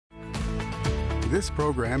This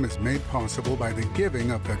program is made possible by the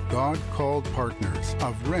giving of the God-called partners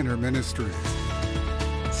of Renner Ministries.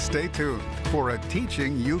 Stay tuned for a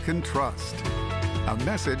teaching you can trust. A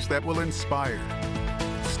message that will inspire,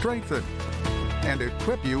 strengthen, and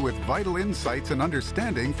equip you with vital insights and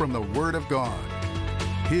understanding from the Word of God.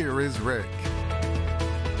 Here is Rick.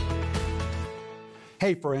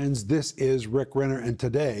 Hey friends, this is Rick Renner, and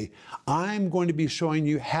today I'm going to be showing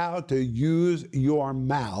you how to use your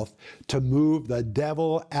mouth to move the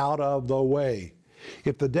devil out of the way.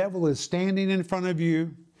 If the devil is standing in front of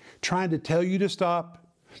you, trying to tell you to stop,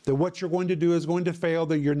 that what you're going to do is going to fail,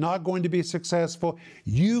 that you're not going to be successful,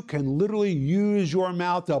 you can literally use your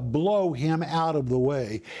mouth to blow him out of the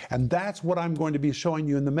way. And that's what I'm going to be showing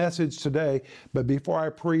you in the message today. But before I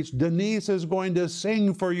preach, Denise is going to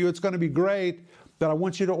sing for you. It's going to be great. But I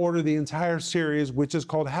want you to order the entire series, which is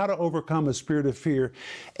called How to Overcome a Spirit of Fear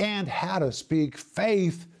and How to Speak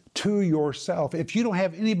Faith to Yourself. If you don't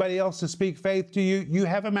have anybody else to speak faith to you, you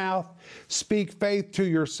have a mouth. Speak faith to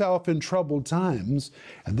yourself in troubled times.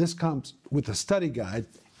 And this comes with a study guide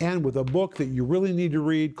and with a book that you really need to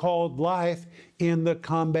read called Life in the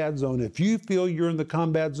Combat Zone. If you feel you're in the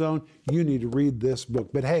combat zone, you need to read this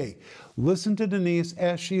book. But hey, listen to Denise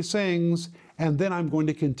as she sings, and then I'm going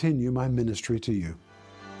to continue my ministry to you.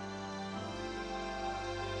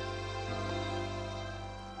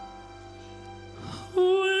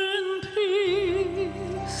 When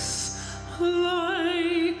peace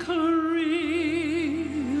like a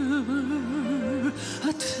river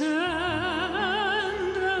attendeth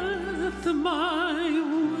my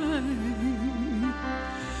way,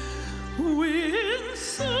 when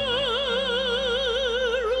sorrows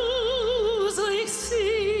I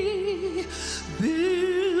see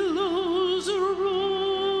billows roll,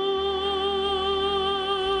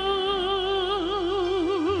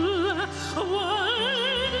 whatever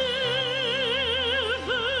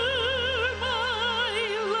my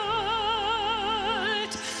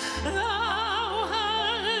light, thou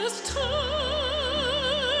hast taught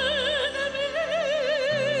me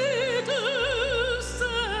to say,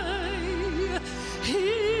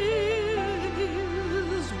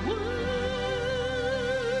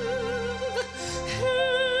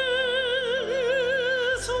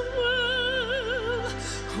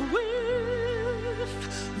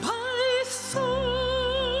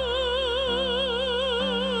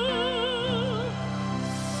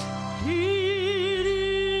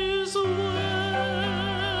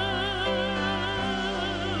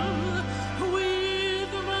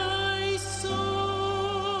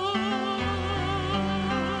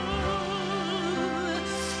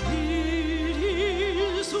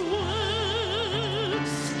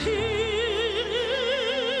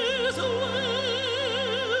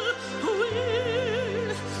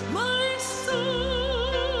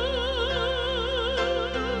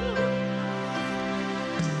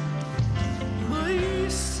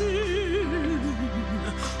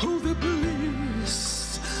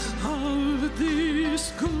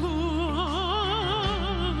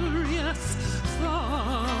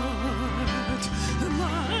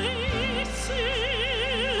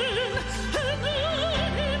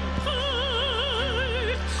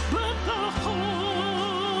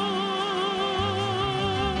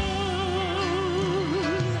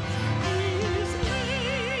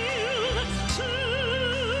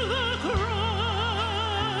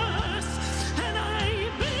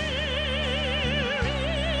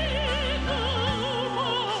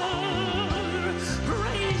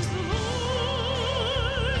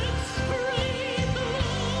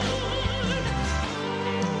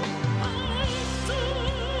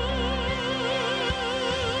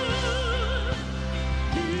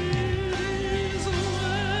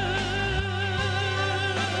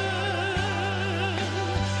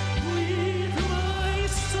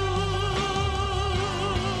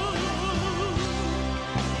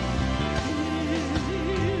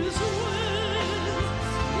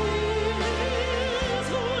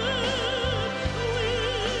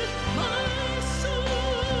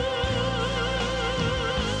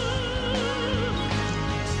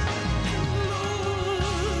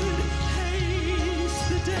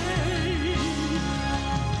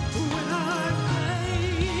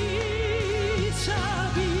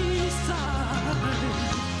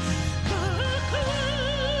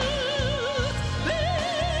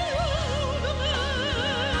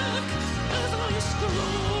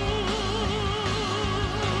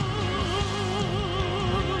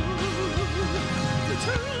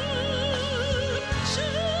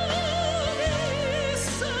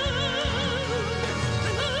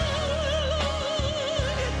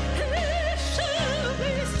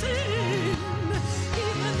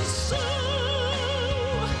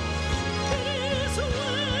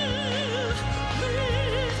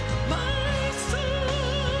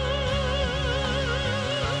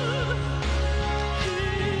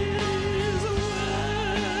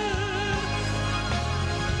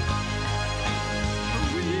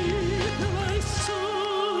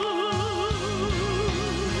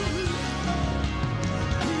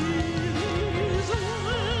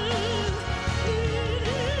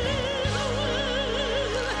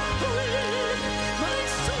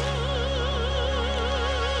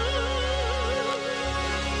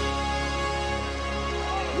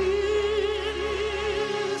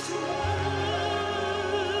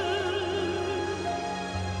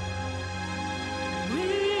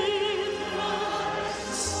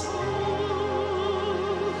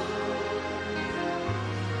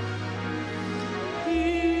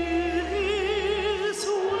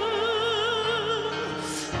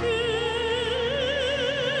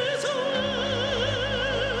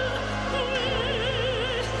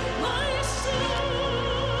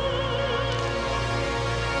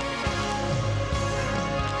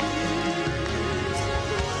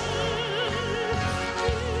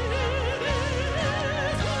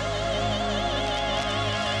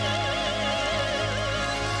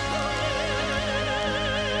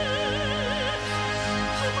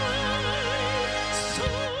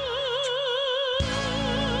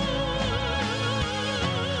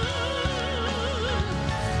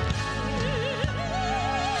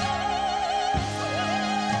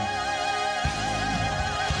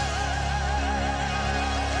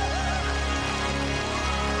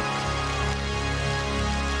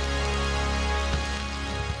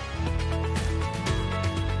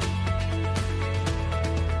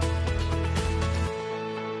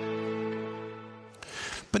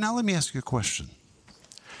 But now let me ask you a question.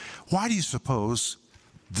 Why do you suppose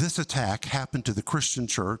this attack happened to the Christian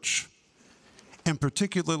church, and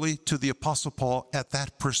particularly to the Apostle Paul at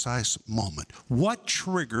that precise moment? What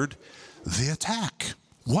triggered the attack?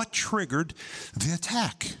 What triggered the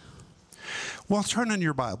attack? Well, turn in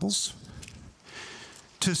your Bibles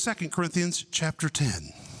to 2 Corinthians chapter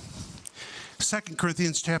 10. 2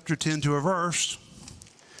 Corinthians chapter 10, to a verse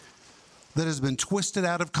that has been twisted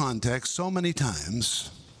out of context so many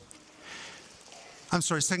times. I'm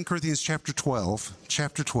sorry, 2 Corinthians chapter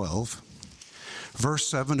 12, verse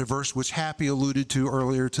 7, a verse which Happy alluded to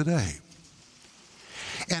earlier today.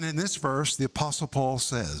 And in this verse, the Apostle Paul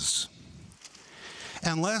says,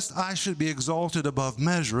 "And lest I should be exalted above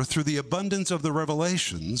measure through the abundance of the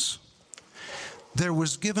revelations, there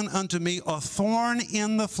was given unto me a thorn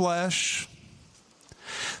in the flesh,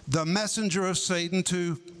 the messenger of Satan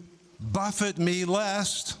to buffet me,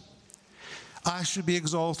 lest I should be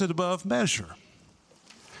exalted above measure."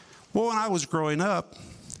 Well, when I was growing up,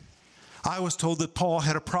 I was told that Paul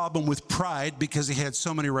had a problem with pride because he had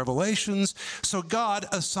so many revelations, so God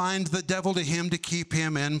assigned the devil to him to keep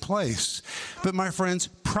him in place. But my friends,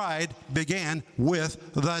 pride began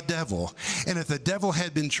with the devil. And if the devil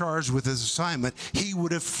had been charged with his assignment, he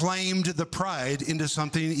would have flamed the pride into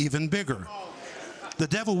something even bigger. The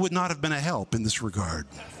devil would not have been a help in this regard.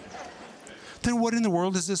 Then what in the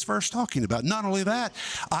world is this verse talking about? Not only that,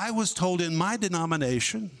 I was told in my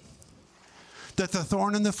denomination that the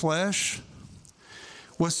thorn in the flesh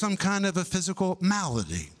was some kind of a physical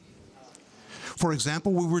malady. For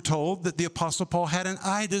example, we were told that the Apostle Paul had an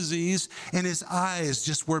eye disease and his eyes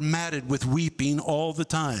just were matted with weeping all the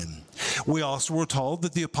time. We also were told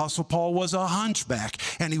that the Apostle Paul was a hunchback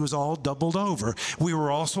and he was all doubled over. We were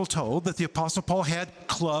also told that the Apostle Paul had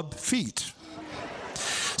club feet.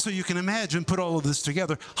 So you can imagine, put all of this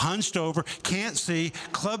together, hunched over, can't see,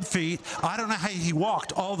 club feet. I don't know how he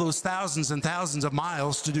walked all those thousands and thousands of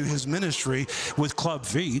miles to do his ministry with club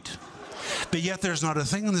feet. But yet there's not a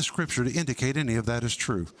thing in the scripture to indicate any of that is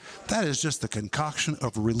true. That is just the concoction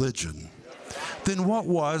of religion. Then what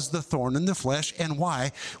was the thorn in the flesh, and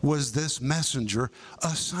why was this messenger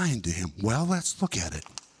assigned to him? Well, let's look at it.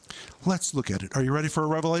 Let's look at it. Are you ready for a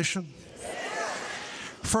revelation?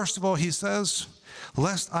 First of all, he says,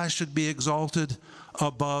 "Lest I should be exalted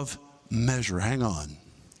above measure." Hang on.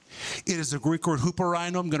 It is the Greek word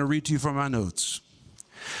huperino. I'm going to read to you from my notes.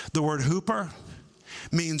 The word huper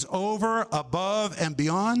means over, above, and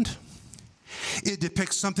beyond. It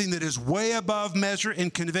depicts something that is way above measure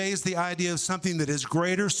and conveys the idea of something that is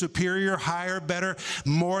greater, superior, higher, better,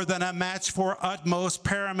 more than a match for, utmost,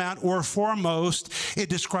 paramount, or foremost. It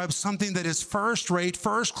describes something that is first-rate,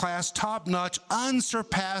 first-class, top-notch,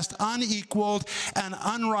 unsurpassed, unequaled, and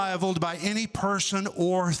unrivaled by any person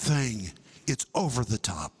or thing. It's over the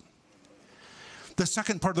top. The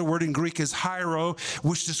second part of the word in Greek is hyro,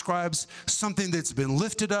 which describes something that's been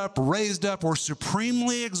lifted up, raised up, or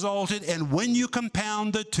supremely exalted. And when you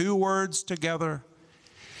compound the two words together,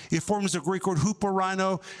 it forms the Greek word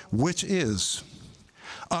huperino, which is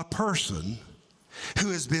a person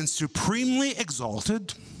who has been supremely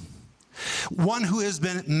exalted, one who has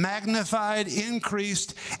been magnified,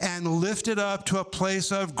 increased, and lifted up to a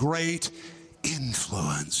place of great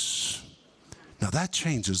influence. Now that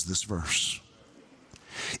changes this verse.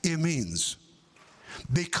 It means,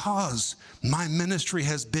 because my ministry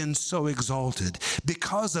has been so exalted,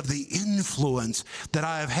 because of the influence that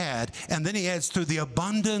I have had, and then he adds, through the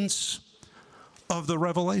abundance of the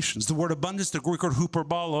revelations. The word abundance, the Greek word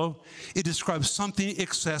huperbolo, it describes something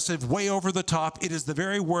excessive, way over the top. It is the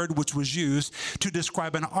very word which was used to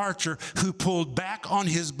describe an archer who pulled back on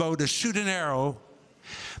his bow to shoot an arrow,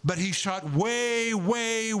 but he shot way,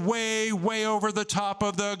 way, way, way over the top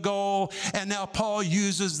of the goal. And now Paul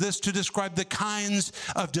uses this to describe the kinds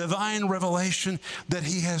of divine revelation that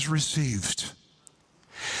he has received.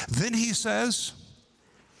 Then he says,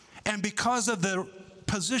 and because of the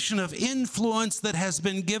position of influence that has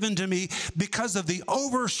been given to me, because of the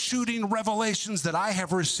overshooting revelations that I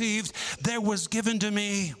have received, there was given to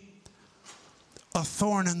me a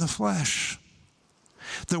thorn in the flesh.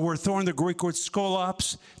 The word thorn, the Greek word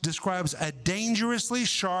skolops, describes a dangerously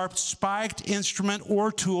sharp, spiked instrument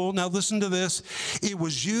or tool. Now listen to this. It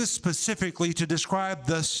was used specifically to describe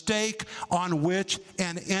the stake on which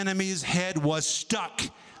an enemy's head was stuck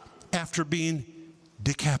after being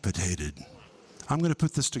decapitated. I'm going to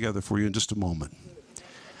put this together for you in just a moment.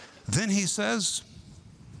 Then he says,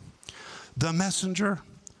 the messenger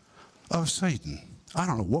of Satan. I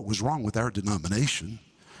don't know what was wrong with our denomination.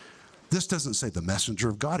 This doesn't say the messenger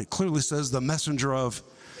of God. It clearly says the messenger of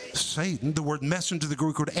Satan. The word messenger, the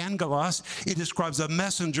Greek word angelos, it describes a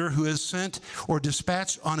messenger who is sent or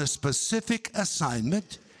dispatched on a specific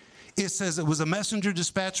assignment. It says it was a messenger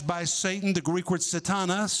dispatched by Satan, the Greek word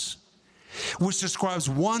satanas, which describes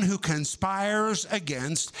one who conspires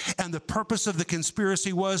against, and the purpose of the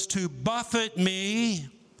conspiracy was to buffet me.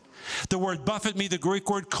 The word buffet me, the Greek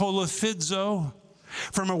word kolophizo,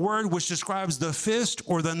 from a word which describes the fist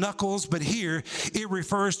or the knuckles, but here it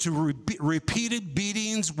refers to repeated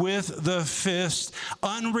beatings with the fist,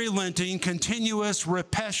 unrelenting, continuous,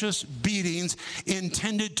 repetitious beatings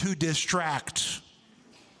intended to distract,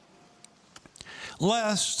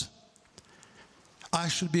 lest I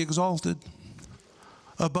should be exalted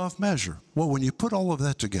above measure. Well, when you put all of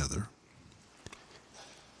that together,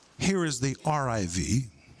 here is the RIV,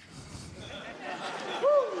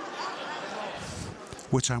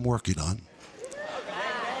 which I'm working on,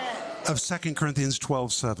 of 2 Corinthians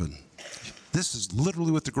 12:7. This is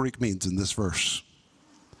literally what the Greek means in this verse.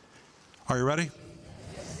 Are you ready?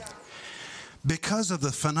 Because of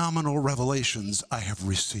the phenomenal revelations I have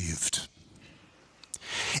received,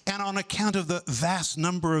 and on account of the vast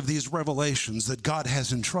number of these revelations that God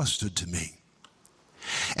has entrusted to me,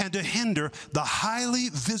 and to hinder the highly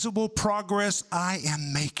visible progress I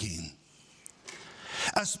am making,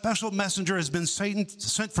 a special messenger has been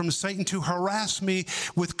sent from Satan to harass me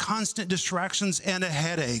with constant distractions and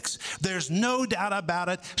headaches. There's no doubt about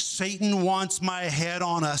it. Satan wants my head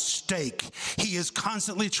on a stake. He is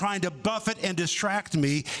constantly trying to buffet and distract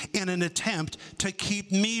me in an attempt to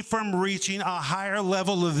keep me from reaching a higher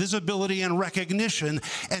level of visibility and recognition,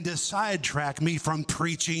 and to sidetrack me from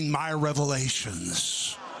preaching my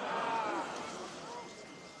revelations.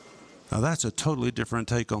 Now that's a totally different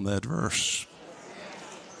take on that verse.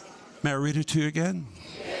 May I read it to you again?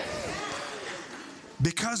 Yes.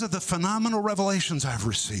 Because of the phenomenal revelations I've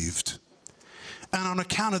received, and on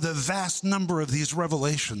account of the vast number of these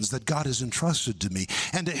revelations that God has entrusted to me,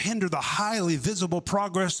 and to hinder the highly visible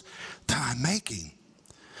progress that I'm making,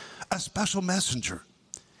 a special messenger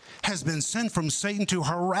has been sent from Satan to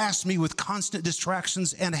harass me with constant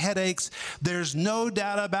distractions and headaches. There's no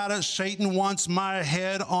doubt about it. Satan wants my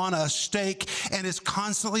head on a stake and is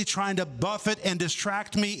constantly trying to buffet and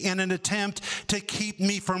distract me in an attempt to keep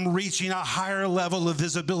me from reaching a higher level of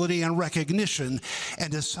visibility and recognition,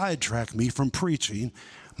 and to sidetrack me from preaching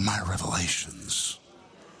my revelations.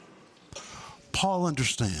 Paul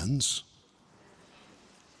understands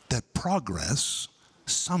that progress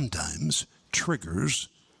sometimes triggers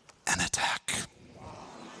an attack.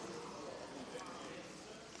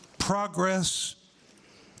 Progress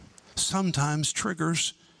sometimes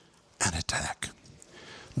triggers an attack.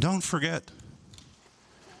 Don't forget,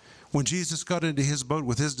 when Jesus got into his boat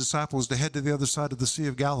with his disciples to head to the other side of the Sea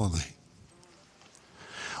of Galilee,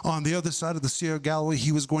 on the other side of the Sea of Galilee,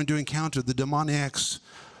 he was going to encounter the demoniacs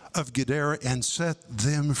of Gadara and set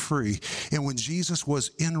them free. And when Jesus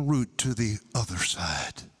was en route to the other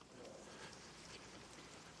side,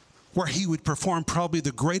 where he would perform probably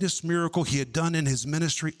the greatest miracle he had done in his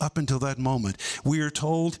ministry up until that moment, we are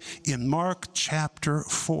told in Mark chapter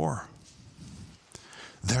 4,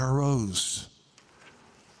 there arose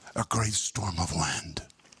a great storm of wind.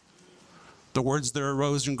 The words there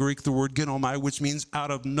arose in Greek, the word ginomai, which means out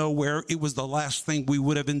of nowhere. It was the last thing we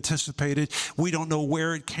would have anticipated. We don't know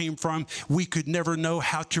where it came from. We could never know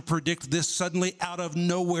how to predict this. Suddenly, out of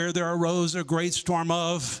nowhere, there arose a great storm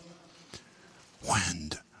of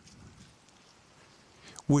wind,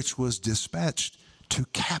 which was dispatched to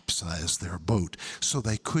capsize their boat so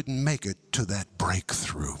they couldn't make it to that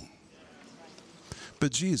breakthrough.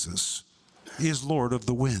 But Jesus is Lord of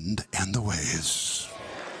the wind and the waves,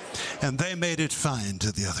 and they made it fine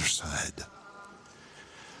to the other side.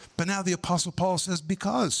 But now the Apostle Paul says,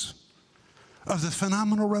 because of the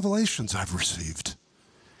phenomenal revelations I've received,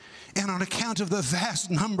 and on account of the vast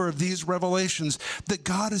number of these revelations that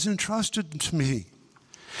God has entrusted to me,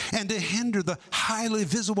 and to hinder the highly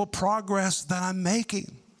visible progress that I'm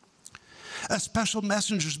making, a special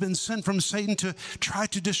messenger has been sent from Satan to try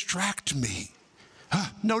to distract me.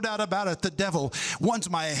 No doubt about it, the devil wants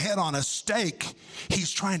my head on a stake. He's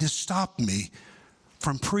trying to stop me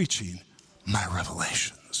from preaching my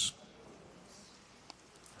revelations.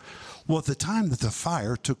 Well, at the time that the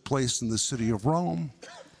fire took place in the city of Rome,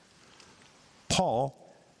 Paul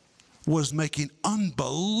was making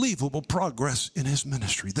unbelievable progress in his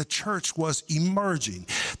ministry. The church was emerging.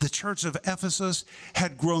 The church of Ephesus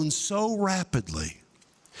had grown so rapidly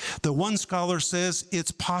that one scholar says it's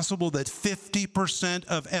possible that 50%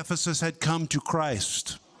 of Ephesus had come to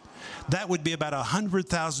Christ. That would be about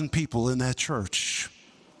 100,000 people in that church.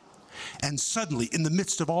 And suddenly, in the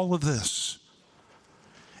midst of all of this,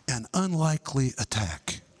 an unlikely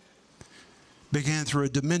attack began through a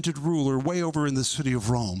demented ruler way over in the city of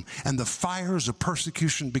Rome. And the fires of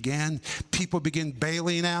persecution began. People began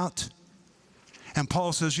bailing out. And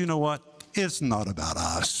Paul says, you know what? It's not about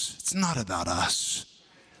us. It's not about us.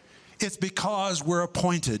 It's because we're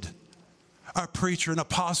appointed a preacher, an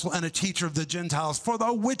apostle, and a teacher of the Gentiles, for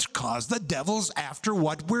the which cause the devil's after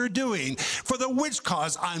what we're doing. For the which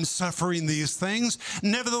cause I'm suffering these things.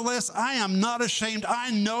 Nevertheless, I am not ashamed.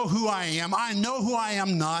 I know who I am. I know who I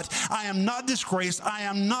am not. I am not disgraced. I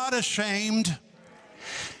am not ashamed.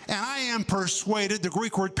 And I am persuaded, the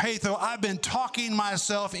Greek word peitho, I've been talking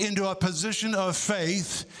myself into a position of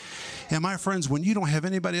faith. And my friends, when you don't have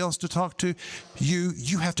anybody else to talk to,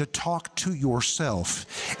 you have to talk to yourself.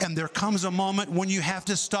 And there comes a moment when you have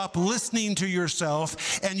to stop listening to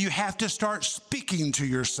yourself and you have to start speaking to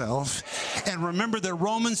yourself. And remember that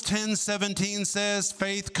Romans 10:17 says,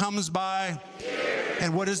 faith comes by.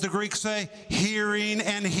 And what does the Greek say? Hearing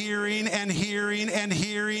and hearing and hearing and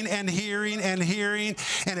hearing and hearing and hearing.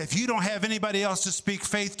 And if you don't have anybody else to speak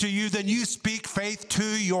faith to you, then you speak faith to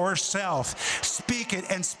yourself. Speak it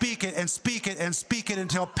and speak it and speak it and speak it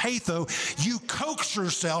until peitho, you coax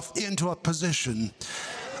yourself into a position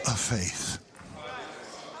of faith.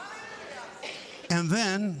 And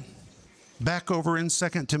then, back over in 2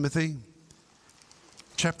 Timothy,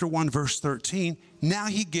 chapter 1, verse 13, now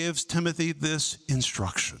he gives Timothy this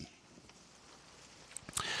instruction.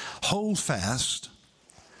 Hold fast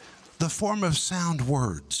the form of sound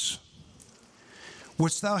words,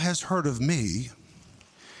 which thou hast heard of me,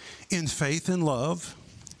 in faith and love,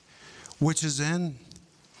 which is in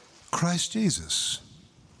Christ Jesus.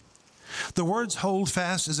 The words hold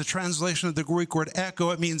fast is a translation of the Greek word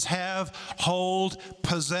echo. It means have, hold,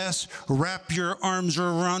 possess, wrap your arms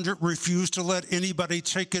around it, refuse to let anybody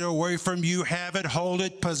take it away from you. Have it, hold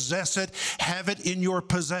it, possess it, have it in your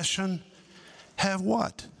possession. Have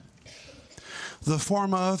what? The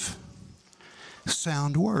form of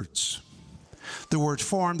sound words. The word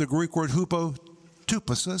form, the Greek word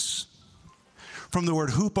hupotuposis, from the word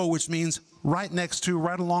hupo, which means right next to,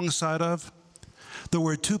 right alongside of. The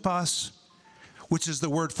word tupos, which is the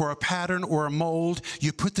word for a pattern or a mold.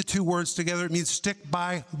 You put the two words together, it means stick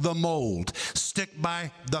by the mold, stick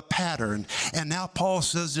by the pattern. And now Paul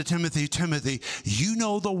says to Timothy, Timothy, you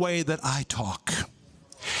know the way that I talk.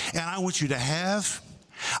 And I want you to have,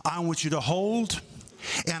 I want you to hold,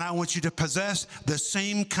 and I want you to possess the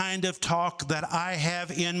same kind of talk that I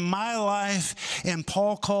have in my life. And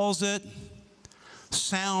Paul calls it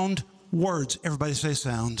sound words. Everybody say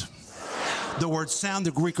sound. The word sound,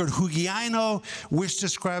 the Greek word hugiaino, which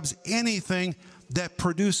describes anything that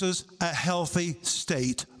produces a healthy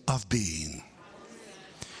state of being.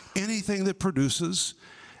 Anything that produces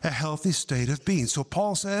a healthy state of being. So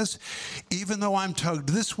Paul says, even though I'm tugged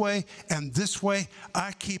this way and this way,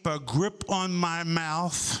 I keep a grip on my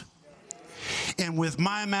mouth. And with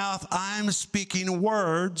my mouth, I'm speaking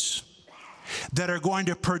words that are going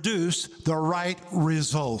to produce the right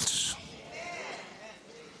results.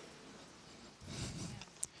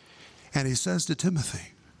 And he says to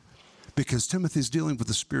Timothy, because Timothy's dealing with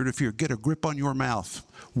the spirit of fear, get a grip on your mouth.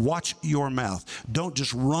 Watch your mouth. Don't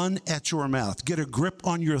just run at your mouth. Get a grip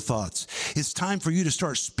on your thoughts. It's time for you to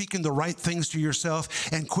start speaking the right things to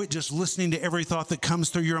yourself and quit just listening to every thought that comes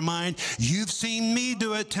through your mind. You've seen me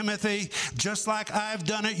do it, Timothy. Just like I've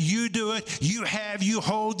done it, you do it. You have, you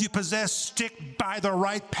hold, you possess. Stick by the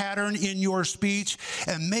right pattern in your speech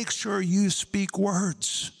and make sure you speak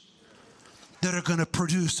words that are going to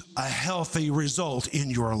produce a healthy result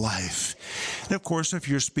in your life. And of course, if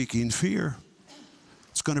you're speaking fear,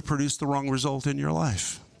 it's going to produce the wrong result in your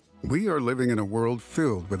life. We are living in a world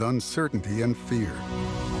filled with uncertainty and fear.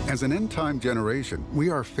 As an end-time generation,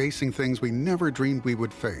 we are facing things we never dreamed we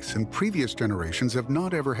would face and previous generations have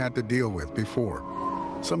not ever had to deal with before.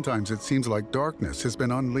 Sometimes it seems like darkness has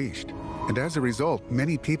been unleashed, and as a result,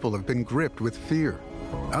 many people have been gripped with fear.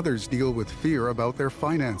 Others deal with fear about their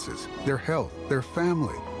finances, their health, their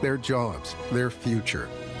family, their jobs, their future.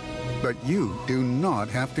 But you do not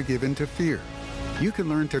have to give in to fear. You can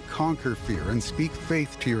learn to conquer fear and speak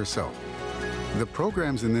faith to yourself. The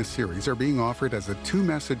programs in this series are being offered as a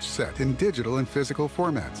 2-message set in digital and physical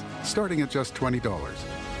formats, starting at just $20.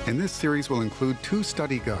 And this series will include 2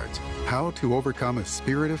 study guides, How to Overcome a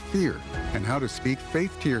Spirit of Fear and How to Speak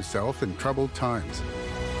Faith to Yourself in Troubled Times.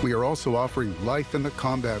 We are also offering Life in the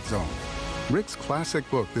Combat Zone, Rick's classic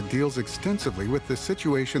book that deals extensively with the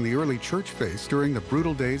situation the early church faced during the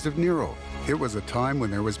brutal days of Nero. It was a time when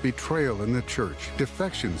there was betrayal in the church,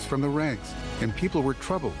 defections from the ranks, and people were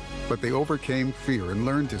troubled. but they overcame fear and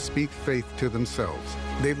learned to speak faith to themselves.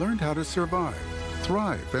 They learned how to survive,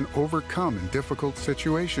 thrive, and overcome in difficult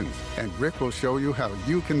situations. And Rick will show you how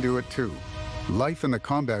you can do it too. Life in the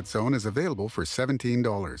Combat Zone is available for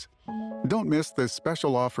 $17. Don't miss this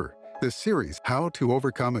special offer, the series How to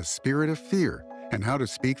Overcome a Spirit of Fear and How to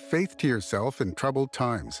Speak Faith to Yourself in Troubled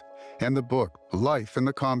Times, and the book Life in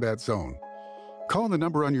the Combat Zone. Call the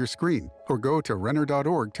number on your screen or go to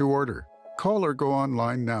Renner.org to order. Call or go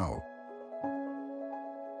online now.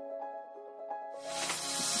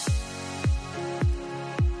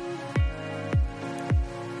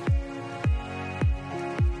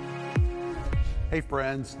 Hey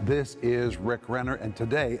friends, this is Rick Renner, and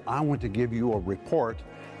today I want to give you a report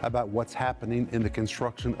about what's happening in the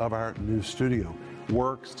construction of our new studio.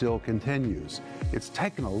 Work still continues. It's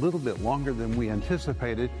taken a little bit longer than we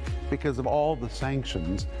anticipated because of all the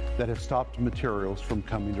sanctions that have stopped materials from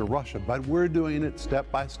coming to Russia, but we're doing it step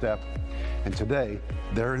by step. And today,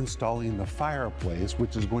 they're installing the fireplace,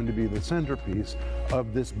 which is going to be the centerpiece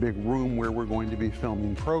of this big room where we're going to be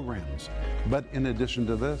filming programs. But in addition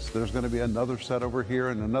to this, there's going to be another set over here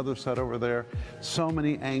and another set over there. So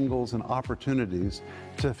many angles and opportunities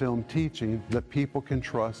to film teaching that people can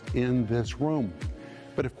trust in this room.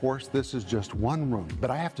 But of course, this is just one room.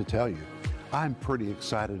 But I have to tell you, I'm pretty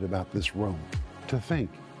excited about this room. To think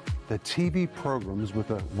that TV programs with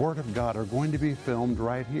the Word of God are going to be filmed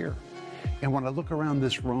right here. And when I look around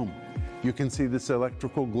this room, you can see this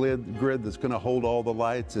electrical grid that's going to hold all the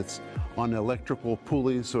lights. It's on electrical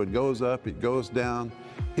pulleys, so it goes up, it goes down.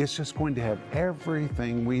 It's just going to have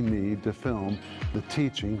everything we need to film the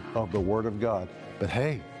teaching of the Word of God. But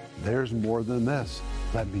hey, there's more than this.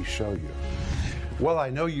 Let me show you. Well,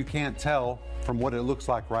 I know you can't tell from what it looks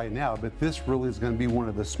like right now, but this really is going to be one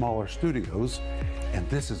of the smaller studios, and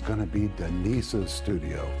this is going to be Denise's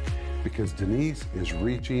studio, because Denise is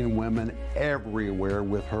reaching women everywhere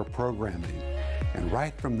with her programming. And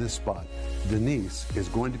right from this spot, Denise is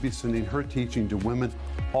going to be sending her teaching to women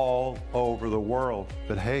all over the world.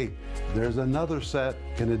 But hey, there's another set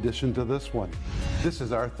in addition to this one. This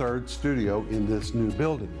is our third studio in this new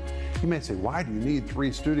building. You may say, why do you need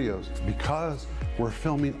 3 studios? Because we're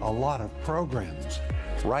filming a lot of programs.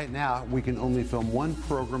 Right now, we can only film one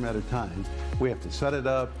program at a time. We have to set it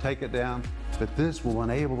up, take it down, but this will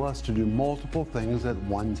enable us to do multiple things at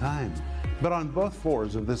one time. But on both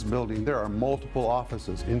floors of this building, there are multiple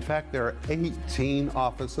offices. In fact, there are 18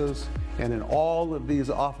 offices, and in all of these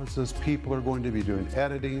offices, people are going to be doing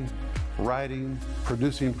editing, writing,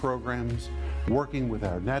 producing programs, working with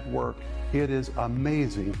our network. It is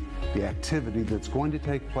amazing the activity that's going to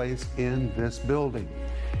take place in this building.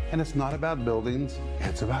 And it's not about buildings,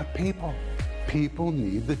 it's about people. People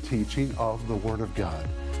need the teaching of the Word of God.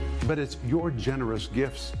 But it's your generous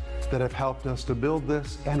gifts that have helped us to build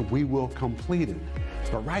this, and we will complete it.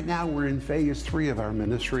 But right now we're in phase 3 of our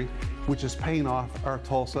ministry, which is paying off our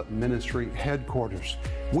Tulsa ministry headquarters.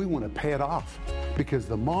 We want to pay it off because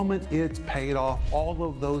the moment it's paid off, all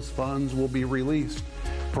of those funds will be released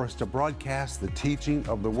for us to broadcast the teaching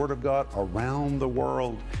of the Word of God around the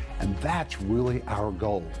world. And that's really our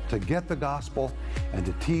goal, to get the gospel and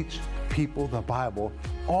to teach people the Bible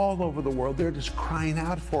all over the world. They're just crying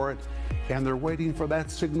out for it, and they're waiting for that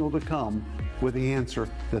signal to come with the answer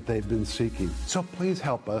that they've been seeking. So please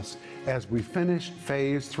help us as we finish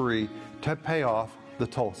phase 3 to pay off the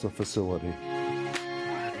Tulsa facility.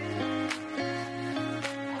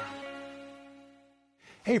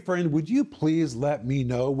 Hey friend, would you please let me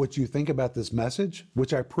know what you think about this message,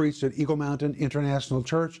 which I preached at Eagle Mountain International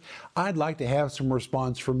Church? I'd like to have some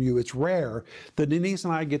response from you. It's rare that Denise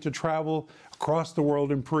and I get to travel across the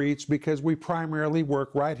world and preach because we primarily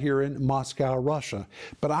work right here in Moscow, Russia.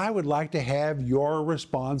 But I would like to have your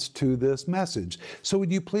response to this message. So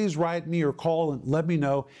would you please write me or call and let me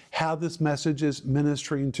know how this message is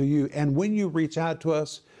ministering to you. And when you reach out to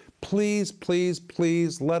us, please, please,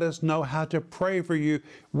 please let us know how to pray for you.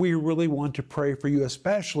 We really want to pray for you,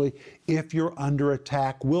 especially if you're under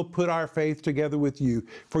attack. We'll put our faith together with you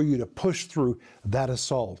for you to push through that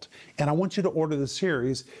assault. And I want you to order the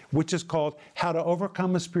series, which is called How to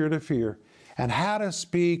Overcome a Spirit of Fear and How to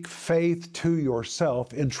Speak Faith to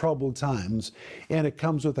Yourself in Troubled Times. And it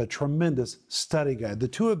comes with a tremendous study guide. The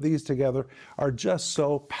two of these together are just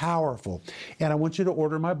so powerful. And I want you to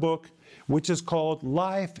order my book, which is called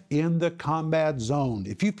Life in the Combat Zone.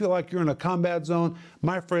 If you feel like you're in a combat zone,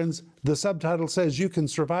 my friends, the subtitle says you can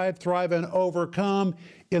survive, thrive, and overcome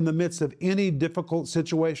in the midst of any difficult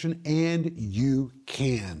situation, and you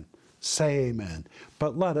can. Say amen.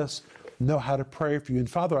 But let us know how to pray for you. And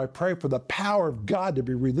Father, I pray for the power of God to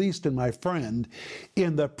be released in my friend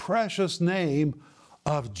in the precious name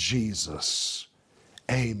of Jesus.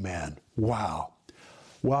 Amen. Wow.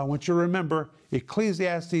 Well, I want you to remember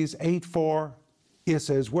Ecclesiastes 8:4. It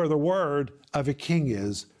says, where the word of a king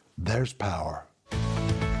is, there's power.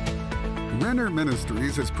 Renner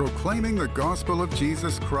Ministries is proclaiming the gospel of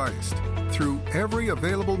Jesus Christ through every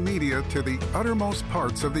available media to the uttermost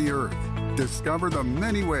parts of the earth. Discover the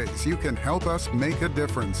many ways you can help us make a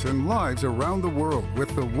difference in lives around the world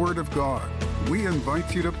with the Word of God. We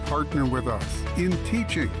invite you to partner with us in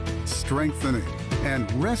teaching, strengthening, and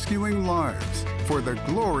rescuing lives for the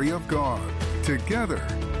glory of God. Together,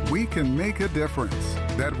 we can make a difference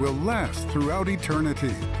that will last throughout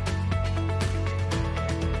eternity.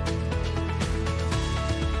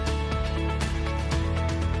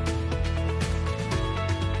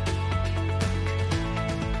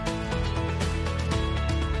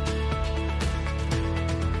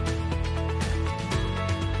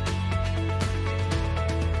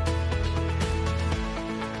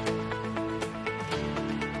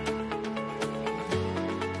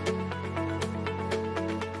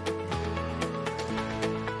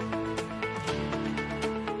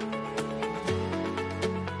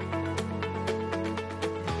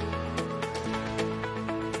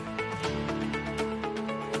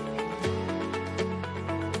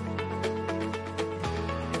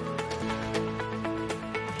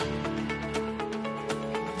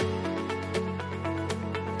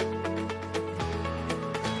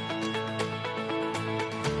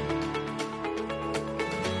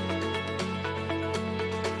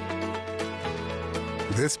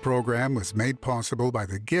 This program was made possible by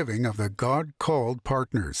the giving of the God-called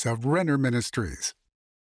partners of Renner Ministries.